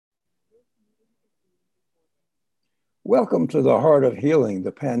Welcome to the Heart of Healing,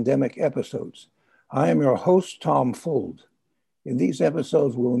 the pandemic episodes. I am your host, Tom Fuld. In these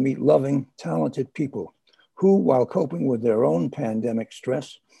episodes, we'll meet loving, talented people who, while coping with their own pandemic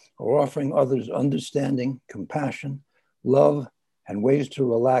stress, are offering others understanding, compassion, love, and ways to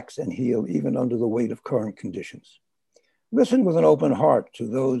relax and heal even under the weight of current conditions. Listen with an open heart to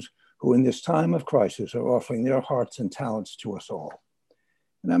those who in this time of crisis are offering their hearts and talents to us all.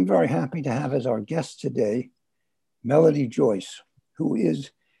 And I'm very happy to have as our guest today, Melody Joyce, who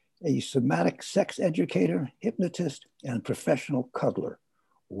is a somatic sex educator, hypnotist, and professional cuddler.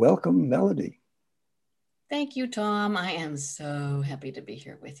 Welcome, Melody. Thank you, Tom. I am so happy to be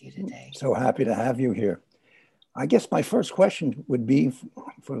here with you today. So happy to have you here. I guess my first question would be,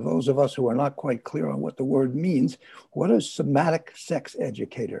 for those of us who are not quite clear on what the word means, what is somatic sex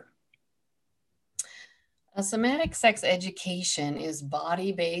educator? A somatic sex education is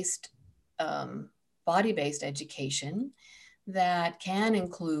body-based education that can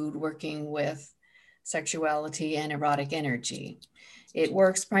include working with sexuality and erotic energy. It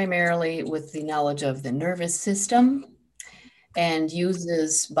works primarily with the knowledge of the nervous system and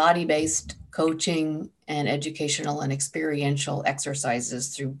uses body-based coaching and educational and experiential exercises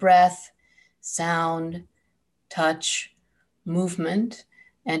through breath, sound, touch, movement,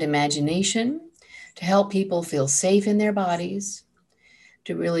 and imagination to help people feel safe in their bodies,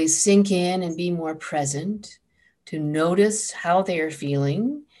 to really sink in and be more present, to notice how they are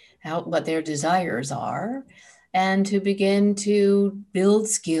feeling, what their desires are, and to begin to build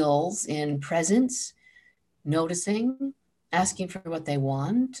skills in presence, noticing, asking for what they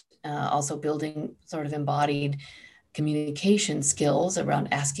want, also building sort of embodied communication skills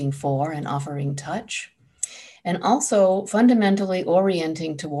around asking for and offering touch, and also fundamentally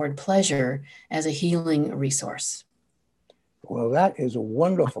orienting toward pleasure as a healing resource. Well, that is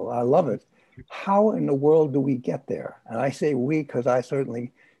wonderful. I love it. How in the world do we get there? And I say we because I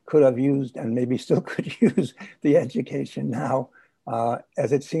certainly could have used and maybe still could use the education now,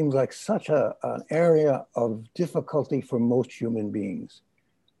 as it seems like such an area of difficulty for most human beings.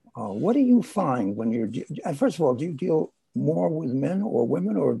 What do you find when you're, and first of all, do you deal more with men or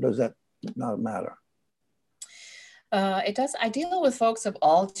women, or does that not matter? It does. I deal with folks of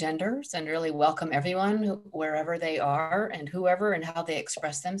all genders and really welcome everyone wherever they are and whoever and how they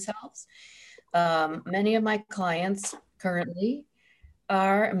express themselves. Many of my clients currently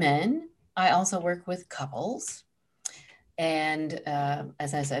are men. I also work with couples and,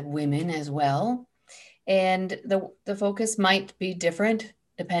 as I said, women as well. And the focus might be different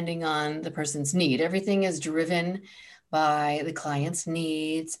depending on the person's need. Everything is driven by the client's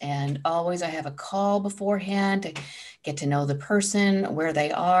needs. And always I have a call beforehand to get to know the person, where they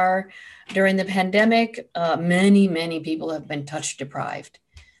are. During the pandemic, many people have been touch deprived.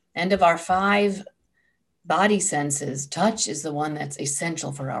 And of our 5 body senses, touch is the one that's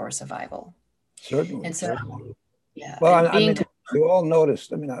essential for our survival. Certainly. And so, Certainly. yeah, Well, I being mean, you all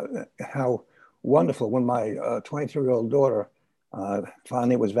noticed, how wonderful when my 23-year-old daughter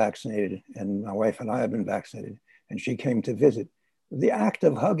finally was vaccinated, and my wife and I have been vaccinated, and she came to visit. The act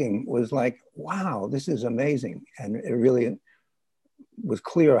of hugging was like, wow, this is amazing. And it really was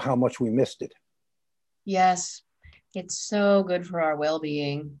clear how much we missed it. yes, it's so good for our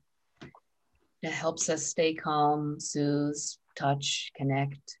well-being. It helps us stay calm, soothe, touch,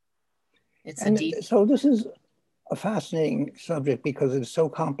 connect. It's a And deep. so this is a fascinating subject because it's so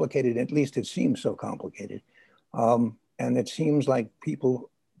complicated, at least it seems so complicated. And it seems like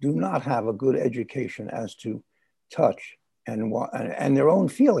people do not have a good education as to touch and their own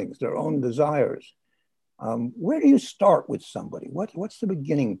feelings, their own desires. Where do you start with somebody? What's the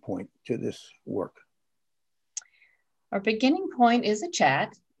beginning point to this work? Our beginning point is a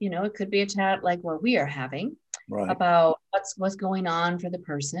chat. It could be a chat like what we are having Right. about what's going on for the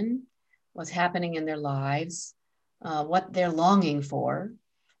person, what's happening in their lives, what they're longing for,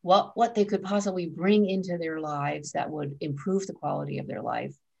 what they could possibly bring into their lives that would improve the quality of their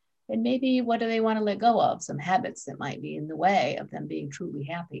life. And maybe what do they want to let go of, some habits that might be in the way of them being truly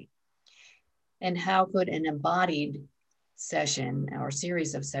happy. And how could an embodied session or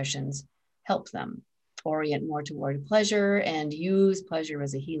series of sessions help them orient more toward pleasure and use pleasure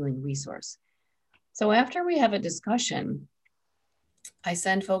as a healing resource? So after we have a discussion, I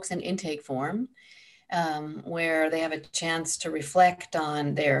send folks an intake form where they have a chance to reflect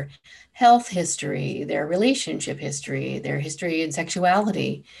on their health history, their relationship history, their history in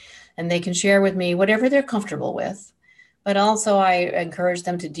sexuality, and they can share with me whatever they're comfortable with. But also I encourage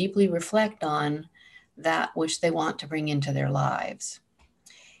them to deeply reflect on that which they want to bring into their lives.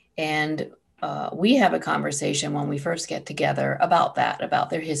 And we have a conversation when we first get together about that, about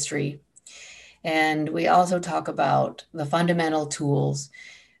their history. And we also talk about the fundamental tools.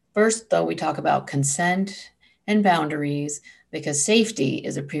 First, though, we talk about consent and boundaries because safety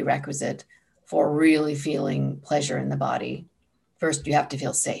is a prerequisite for really feeling pleasure in the body. First, you have to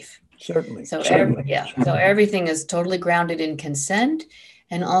feel safe. Certainly. So, so everything is totally grounded in consent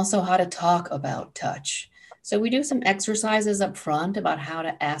and also how to talk about touch. So we do some exercises up front about how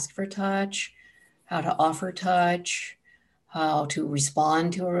to ask for touch, how to offer touch, how to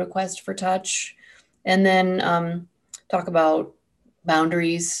respond to a request for touch, and then talk about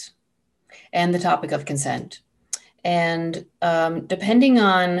boundaries and the topic of consent. And depending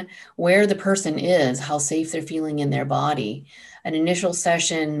on where the person is, how safe they're feeling in their body, an initial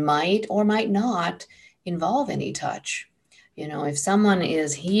session might or might not involve any touch. You know, if someone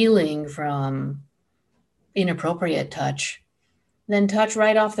is healing from inappropriate touch, then touch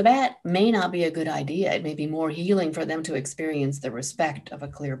right off the bat may not be a good idea. It may be more healing for them to experience the respect of a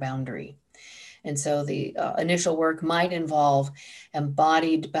clear boundary. And so the initial work might involve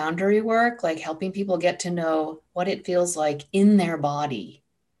embodied boundary work, like helping people get to know what it feels like in their body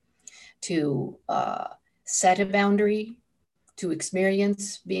to set a boundary, to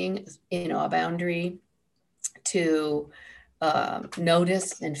experience being, a boundary, to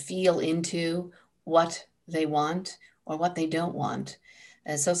notice and feel into what they want or what they don't want.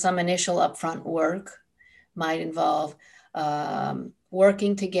 And so some initial upfront work might involve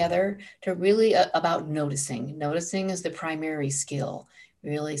working together to really about noticing. Noticing is the primary skill,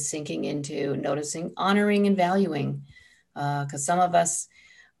 really sinking into noticing, honoring, and valuing. Because some of us,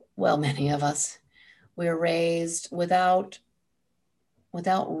 well, many of us, we're raised without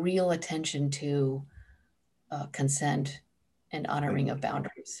real attention to consent and honoring of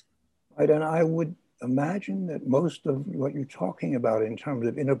boundaries. Right, and I would imagine that most of what you're talking about in terms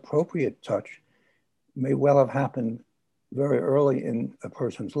of inappropriate touch may well have happened very early in a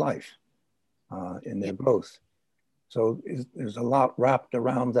person's life, in their growth. So there's a lot wrapped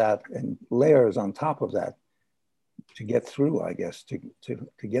around that and layers on top of that to get through, I guess, to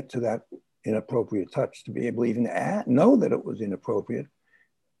get to that inappropriate touch, to be able to even know that it was inappropriate,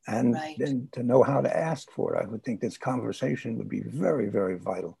 and then to know how to ask for it. I would think this conversation would be very, very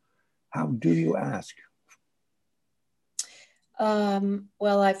vital. How do you ask?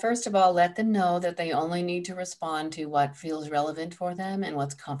 Well, I first of all let them know that they only need to respond to what feels relevant for them and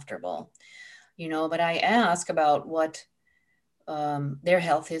what's comfortable. But I ask about what their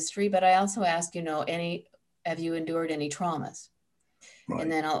health history, but I also ask, have you endured any traumas? Right.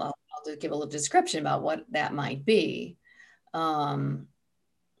 And then I'll just give a little description about what that might be.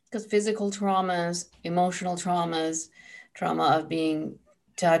 Because physical traumas, emotional traumas, trauma of being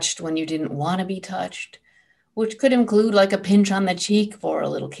touched when you didn't want to be touched, which could include like a pinch on the cheek for a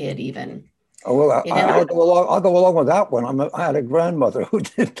little kid even. Oh, well, I'll go along with that one. I had a grandmother who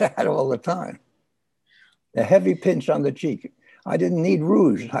did that all the time. A heavy pinch on the cheek. I didn't need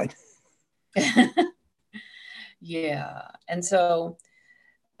rouge. Yeah. And so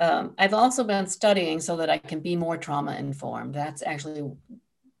I've also been studying so that I can be more trauma informed. That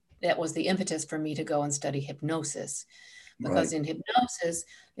was the impetus for me to go and study hypnosis. Because in hypnosis,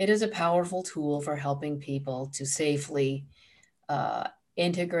 it is a powerful tool for helping people to safely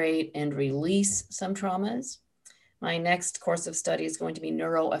integrate and release some traumas. My next course of study is going to be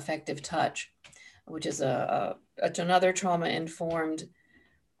neuroaffective touch, which is another trauma-informed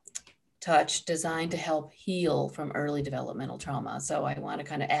touch designed to help heal from early developmental trauma. So I want to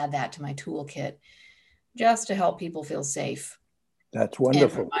kind of add that to my toolkit just to help people feel safe. That's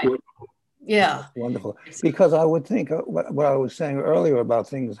wonderful. Yeah. Wonderful. Because I would think what I was saying earlier about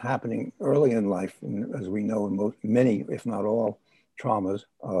things happening early in life, and as we know, in many, if not all, traumas,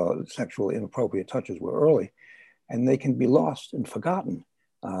 sexual inappropriate touches were early, and they can be lost and forgotten.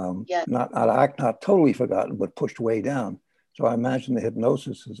 Not totally forgotten, but pushed way down. So I imagine the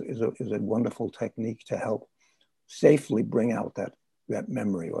hypnosis is a wonderful technique to help safely bring out that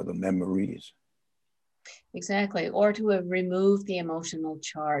memory or the memories. Exactly, or to have removed the emotional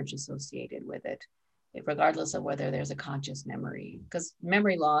charge associated with it, regardless of whether there's a conscious memory. Because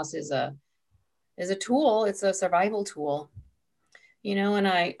memory loss is a tool, it's a survival tool. And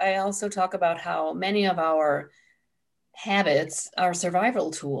I also talk about how many of our habits are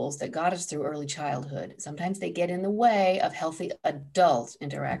survival tools that got us through early childhood. Sometimes they get in the way of healthy adult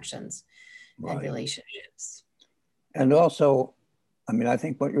interactions and relationships. And also, I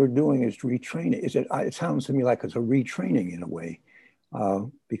think what you're doing is retraining. It sounds to me like it's a retraining in a way,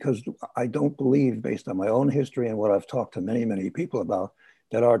 because I don't believe, based on my own history and what I've talked to many, many people about,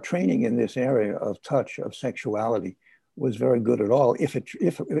 that our training in this area of touch, of sexuality, was very good at all,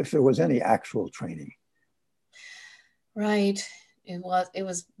 if there was any actual training. Right. It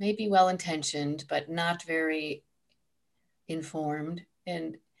was maybe well-intentioned, but not very informed.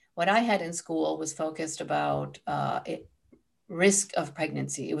 And what I had in school was focused about risk of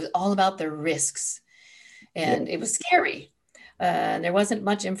pregnancy. It was all about the risks, Yeah, and it was scary. There wasn't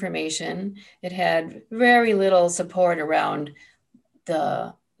much information. It had very little support around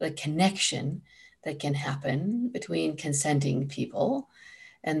the connection that can happen between consenting people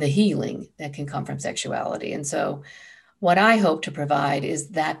and the healing that can come from sexuality. And so what I hope to provide is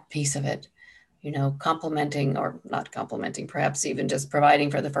that piece of it, complementing, or not complementing, perhaps even just providing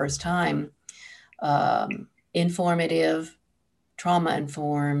for the first time, informative, trauma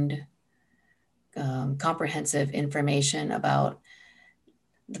informed, comprehensive information about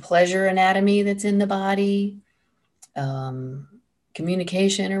the pleasure anatomy that's in the body, um,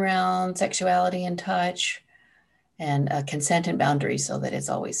 communication around sexuality and touch, and consent and boundaries so that it's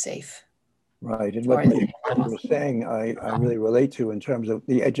always safe. right. And For what you were saying, I really relate to in terms of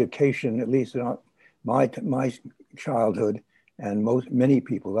the education, at least in my childhood, and many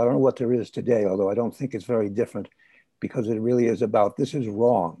people. I don't know what there is today, although I don't think it's very different, because it really is about this is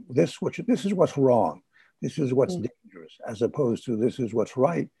wrong. This is what's wrong. This is what's dangerous, as opposed to this is what's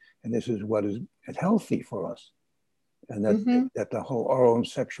right, and this is what is healthy for us, and that the whole our own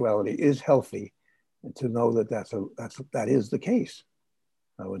sexuality is healthy, and to know that that is the case.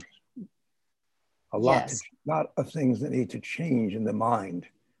 I would Yes, lot of things that need to change in the mind.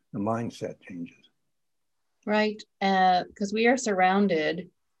 The mindset changes. right. Because we are surrounded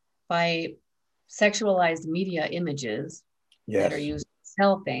by sexualized media images that are Yes, used to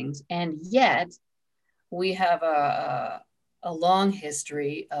sell things, and yet we have a long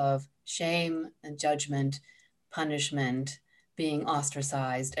history of shame and judgment, punishment, being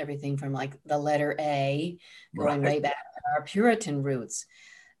ostracized, everything from like the letter A, going right. way back to our Puritan roots.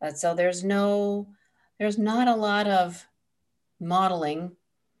 So there's not a lot of modeling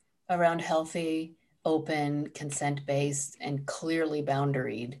around healthy, open, consent-based, and clearly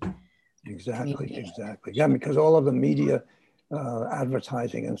boundaried Exactly, communication. exactly. Yeah, because all of the media,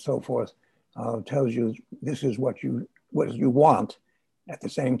 advertising and so forth, tells you this is what you want. At the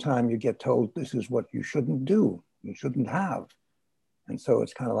same time, you get told this is what you shouldn't do, you shouldn't have. And so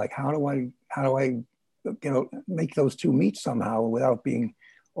it's kind of like, how do I, make those two meet somehow without being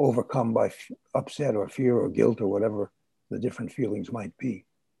overcome by upset or fear or guilt or whatever the different feelings might be.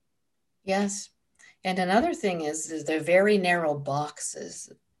 Yes. And another thing is they're very narrow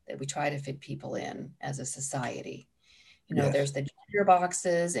boxes that we try to fit people in as a society. Yes. There's the gender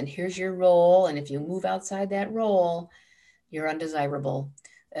boxes, and here's your role. And if you move outside that role, you're undesirable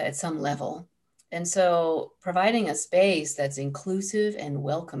at some level. And so providing a space that's inclusive and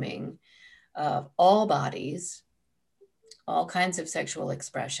welcoming of all bodies, all kinds of sexual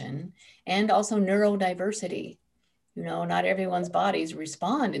expression, and also neurodiversity. Not everyone's bodies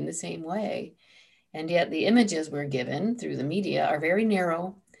respond in the same way. And yet the images we're given through the media are very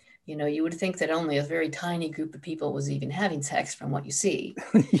narrow. You would think that only a very tiny group of people was even having sex from what you see.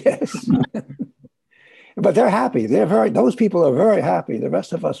 Yes. But they're happy. Those people are very happy. The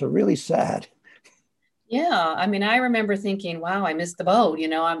rest of us are really sad. Yeah. I mean, I remember thinking, wow, I missed the boat.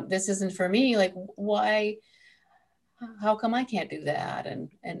 This isn't for me. Like, why, how come I can't do that? And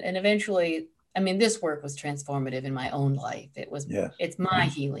eventually, I mean, this work was transformative in my own life. Yes. It's my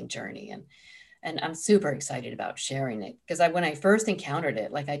healing journey. And I'm super excited about sharing it because when I first encountered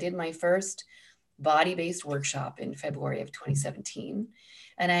it, like I did my first body-based workshop in February of 2017,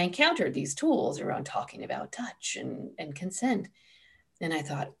 and I encountered these tools around talking about touch and consent. And I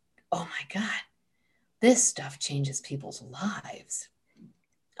thought, oh my God, this stuff changes people's lives.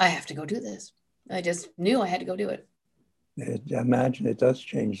 I have to go do this. I just knew I had to go do it. I imagine it does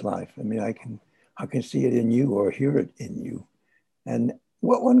change life. I mean, I can see it in you or hear it in you. And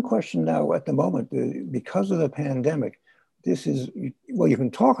one question now at the moment, because of the pandemic, well, you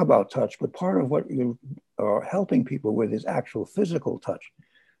can talk about touch, but part of what you are helping people with is actual physical touch.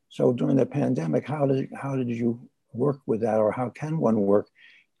 So during the pandemic, how did you work with that, or how can one work?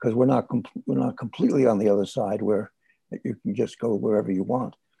 Because we're not completely on the other side where you can just go wherever you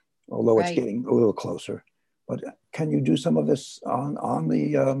want, although it's Right. getting a little closer. But can you do some of this on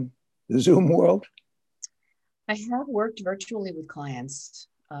the Zoom world? I have worked virtually with clients,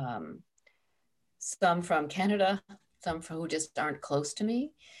 some from Canada, some who just aren't close to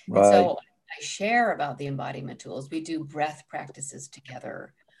me. And Right. so I share about the embodiment tools. We do breath practices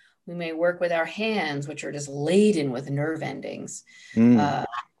together. We may work with our hands, which are just laden with nerve endings, Mm, uh,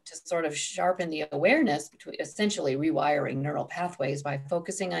 to sort of sharpen the awareness between essentially rewiring neural pathways by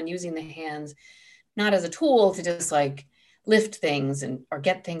focusing on using the hands not as a tool to just like lift things or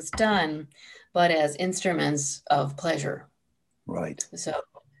get things done, but as instruments of pleasure. Right. So,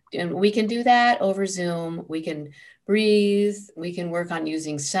 and we can do that over Zoom. We can breathe. We can work on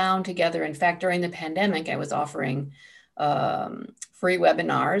using sound together. In fact, during the pandemic, I was offering free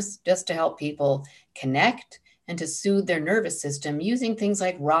webinars just to help people connect and to soothe their nervous system using things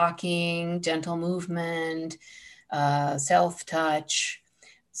like rocking, gentle movement, self-touch,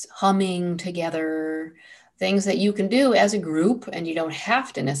 humming together, things that you can do as a group, and you don't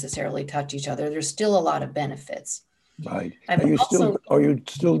have to necessarily touch each other. There's still a lot of benefits. Right. I've Are you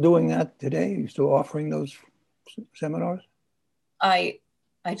still doing that today? Are you still offering those seminars? I'm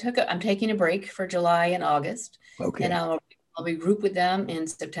taking a break for July and August. Okay. And I'll be group with them in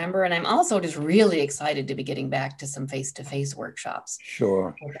September. And I'm also just really excited to be getting back to some face-to-face workshops.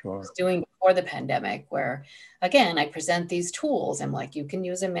 Sure. I was doing before the pandemic, where again, I present these tools. I'm like, you can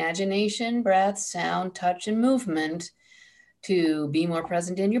use imagination, breath, sound, touch, and movement to be more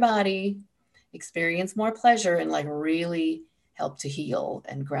present in your body, experience more pleasure, and like really help to heal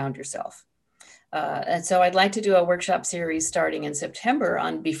and ground yourself. And so I'd like to do a workshop series starting in September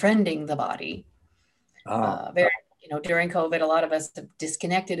on befriending the body. During COVID, a lot of us have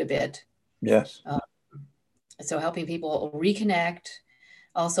disconnected a bit. Yes. So helping people reconnect,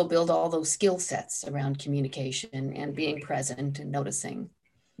 also build all those skill sets around communication and being present and noticing.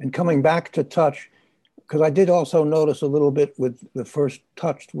 And coming back to touch, because I did also notice a little bit with the first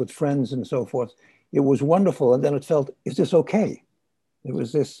touch with friends and so forth, it was wonderful. And then it felt, is this okay? There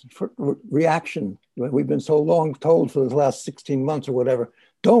was this reaction. We've been so long told for the last 16 months or whatever,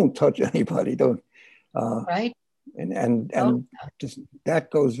 don't touch anybody, don't. Right. And just,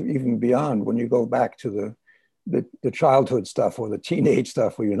 that goes even beyond when you go back to the childhood stuff or the teenage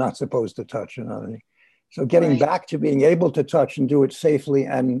stuff where you're not supposed to touch and everything. So getting back to being able to touch and do it safely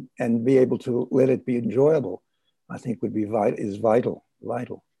and be able to let it be enjoyable, I think is vital.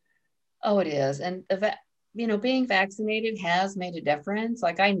 Oh, it is. And being vaccinated has made a difference.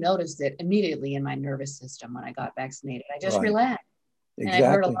 Like I noticed it immediately in my nervous system when I got vaccinated. I just relaxed. Exactly. And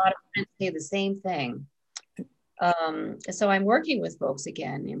I've heard a lot of friends say the same thing. So I'm working with folks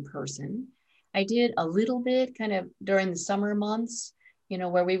again in person. I did a little bit kind of during the summer months,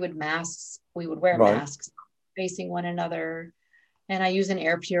 where we would wear masks facing one another. And I use an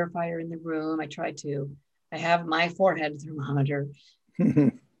air purifier in the room. I have my forehead thermometer.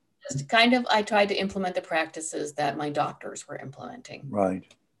 I tried to implement the practices that my doctors were implementing. Right.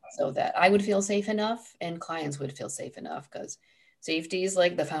 So that I would feel safe enough and clients would feel safe enough, because safety is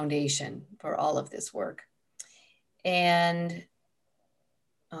like the foundation for all of this work. And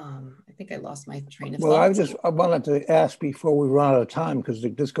I think I lost my train of thought. I wanted to ask before we run out of time, because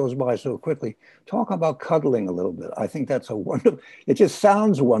this goes by so quickly, talk about cuddling a little bit. I think that's a wonderful, it just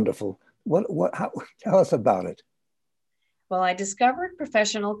sounds wonderful. Tell us about it. Well, I discovered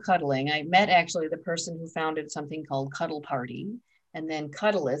professional cuddling. I met actually the person who founded something called Cuddle Party, and then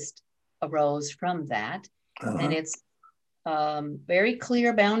Cuddlist arose from that. And it's very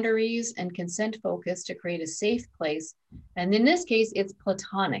clear boundaries and consent focus to create a safe place. And in this case, it's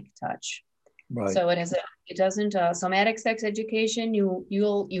platonic touch. Right. So it doesn't somatic sex education.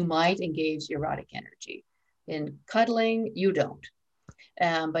 You might engage erotic energy. In cuddling, you don't.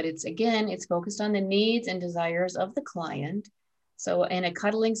 But it's focused on the needs and desires of the client. So in a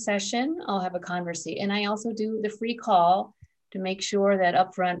cuddling session, I'll have a conversation, and I also do the free call to make sure that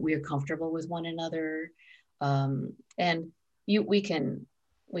upfront we are comfortable with one another.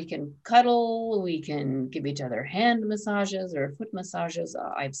 We can cuddle, we can give each other hand massages or foot massages.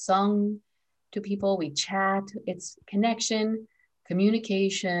 I've sung to people, we chat. It's connection,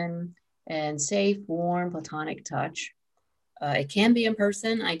 communication, and safe, warm, platonic touch. It can be in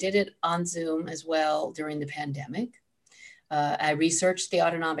person. I did it on Zoom as well during the pandemic. I researched the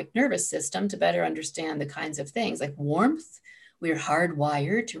autonomic nervous system to better understand the kinds of things like warmth. We're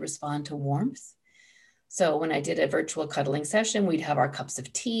hardwired to respond to warmth. So when I did a virtual cuddling session, we'd have our cups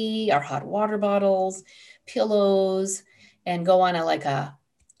of tea, our hot water bottles, pillows, and go on a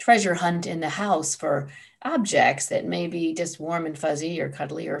treasure hunt in the house for objects that may be just warm and fuzzy or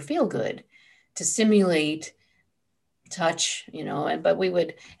cuddly or feel good to simulate touch, but we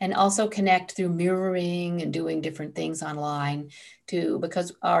would, and also connect through mirroring and doing different things online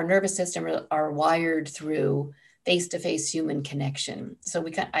because our nervous system are wired through face-to-face human connection. So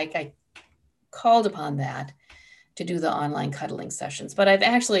I called upon that to do the online cuddling sessions, but I've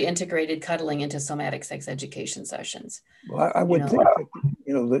actually integrated cuddling into somatic sex education sessions. Well, I would think that,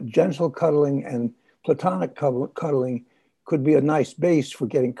 the gentle cuddling and platonic cuddling could be a nice base for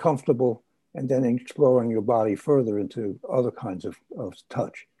getting comfortable and then exploring your body further into other kinds of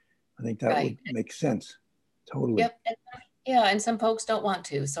touch. I think that would make sense. Totally. Yep. Yeah, and some folks don't want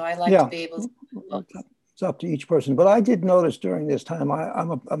to, so I like to be able to. it's up to each person. But I did notice during this time,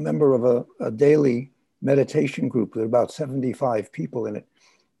 I'm a member of a daily meditation group with about 75 people in it.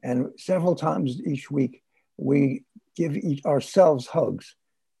 And several times each week, we give ourselves hugs.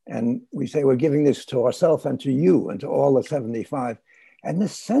 And we say we're giving this to ourselves and to you and to all the 75. And the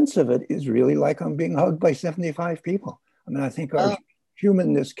sense of it is really like I'm being hugged by 75 people. I mean, I think our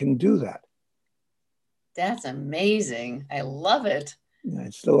humanness can do that. That's amazing. I love it. Yeah,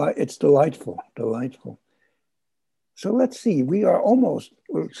 it's delightful, delightful. So let's see, we're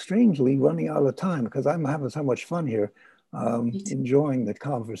strangely running out of time because I'm having so much fun here, enjoying the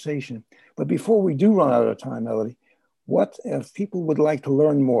conversation. But before we do run out of time, Melody, what if people would like to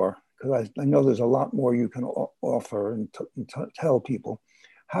learn more? Because I know there's a lot more you can offer and tell people.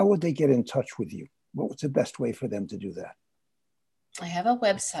 How would they get in touch with you? What's the best way for them to do that? I have a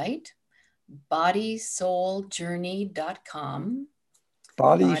website, bodysouljourney.com.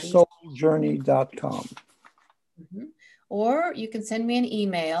 Bodysouljourney.com. Mm-hmm. Or you can send me an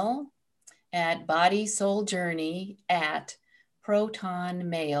email at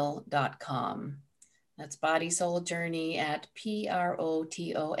bodysouljourney@protonmail.com. That's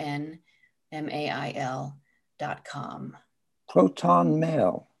bodysouljourney@protonmail.com. Proton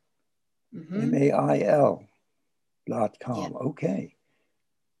Mail, MAIL.com. Yeah. Okay.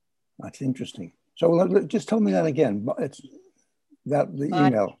 That's interesting. So just tell me that again. It's the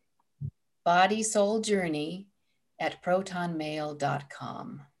email.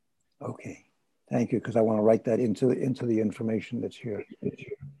 bodysouljourney@protonmail.com. Okay. Thank you, because I want to write that into the information that's here.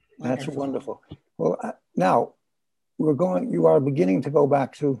 That's wonderful. Well, now you are beginning to go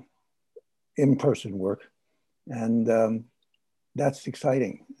back to in-person work, and that's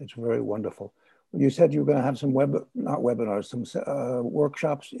exciting. It's very wonderful. You said you were going to have some some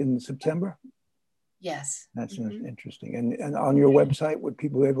workshops in September? Yes. That's interesting. And on your website, would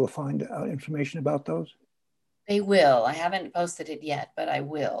people be able to find information about those? They will. I haven't posted it yet, but I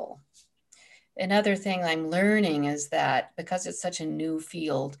will. Another thing I'm learning is that because it's such a new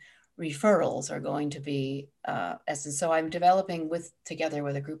field, referrals are going to be essence. So I'm developing together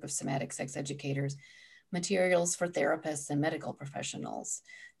with a group of somatic sex educators, materials for therapists and medical professionals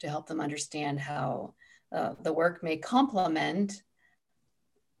to help them understand how the work may complement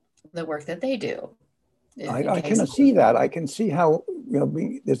the work that they do. I can see that. I can see how,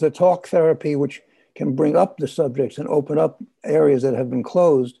 there's a talk therapy which can bring up the subjects and open up areas that have been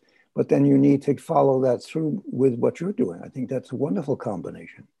closed, but then you need to follow that through with what you're doing. I think that's a wonderful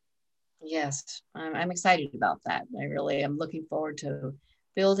combination. Yes, I'm excited about that. I really am looking forward to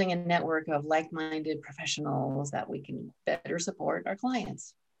building a network of like-minded professionals that we can better support our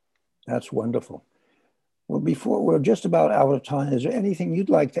clients. That's wonderful. Well, before we're just about out of time, is there anything you'd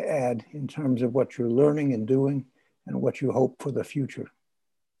like to add in terms of what you're learning and doing and what you hope for the future?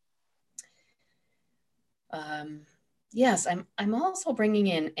 Yes, I'm also bringing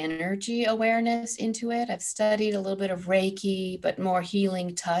in energy awareness into it. I've studied a little bit of Reiki, but more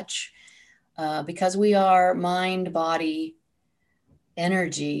healing touch, because we are mind, body,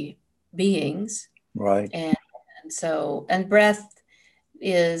 energy beings. Right. And breath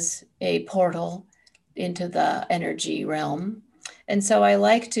is a portal into the energy realm. And so I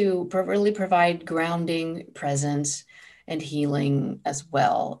like to really provide grounding, presence, and healing as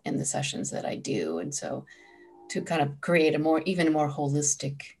well in the sessions that I do. And so to kind of create even more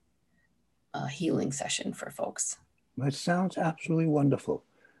holistic healing session for folks. That sounds absolutely wonderful.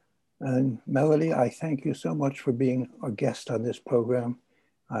 And Melody, I thank you so much for being a guest on this program.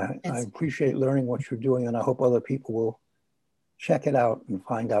 I appreciate learning what you're doing, and I hope other people will check it out and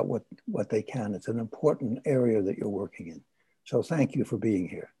find out what they can. It's an important area that you're working in. So thank you for being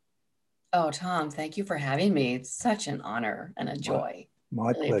here. Oh, Tom, thank you for having me. It's such an honor and a joy.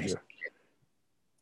 My pleasure.